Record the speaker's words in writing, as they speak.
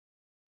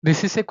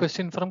This is a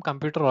question from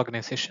computer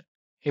organization.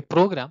 A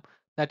program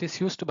that is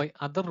used by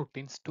other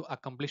routines to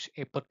accomplish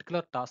a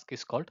particular task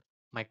is called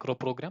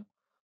microprogram,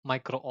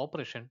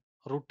 microoperation,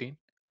 routine,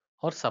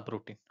 or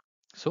subroutine.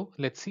 So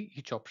let's see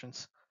each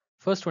options.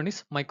 First one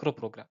is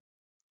microprogram.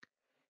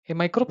 A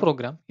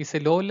microprogram is a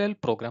low-level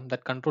program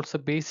that controls the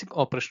basic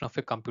operation of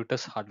a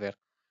computer's hardware,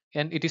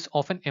 and it is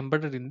often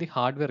embedded in the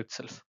hardware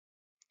itself.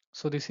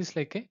 So this is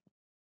like a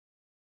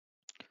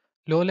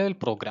low-level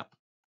program.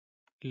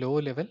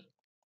 Low-level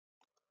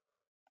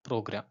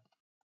program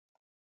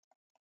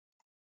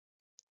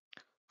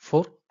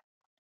for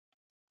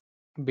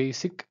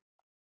basic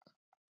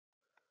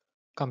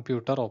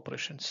computer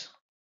operations.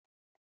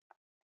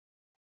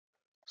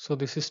 So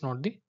this is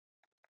not the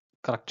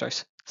correct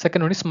choice.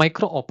 Second one is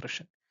micro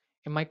operation.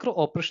 A micro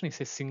operation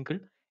is a single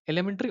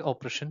elementary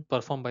operation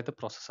performed by the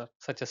processor,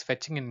 such as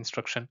fetching an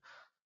instruction.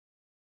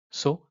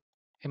 So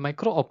a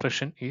micro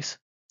operation is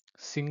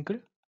single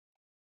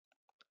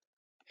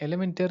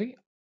elementary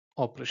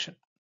operation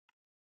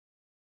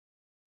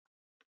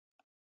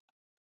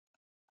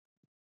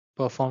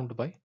performed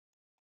by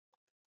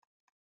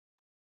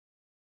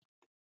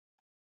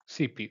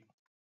CPU.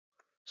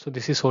 So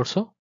this is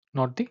also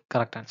not the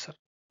correct answer.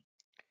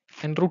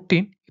 And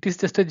routine, it is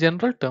just a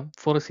general term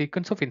for a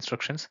sequence of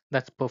instructions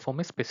that perform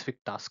a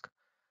specific task.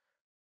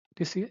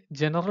 It is a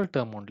general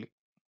term only.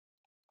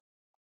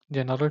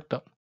 General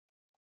term.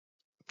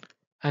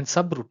 And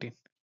subroutine.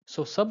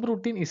 So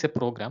subroutine is a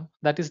program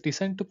that is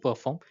designed to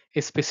perform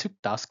a specific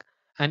task,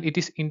 and it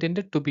is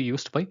intended to be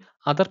used by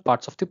other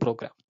parts of the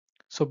program.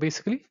 So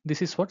basically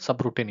this is what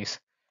subroutine is.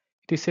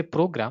 It is a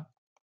program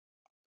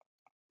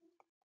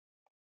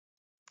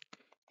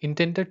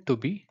intended to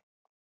be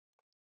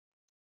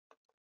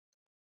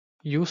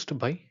used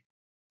by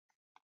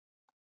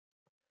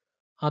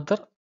other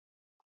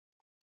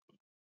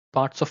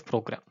parts of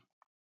program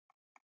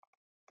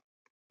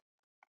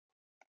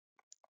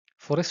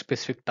for a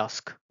specific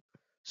task.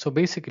 So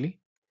basically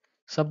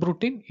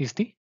subroutine is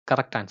the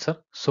correct answer.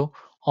 So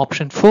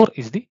option 4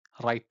 is the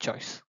right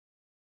choice.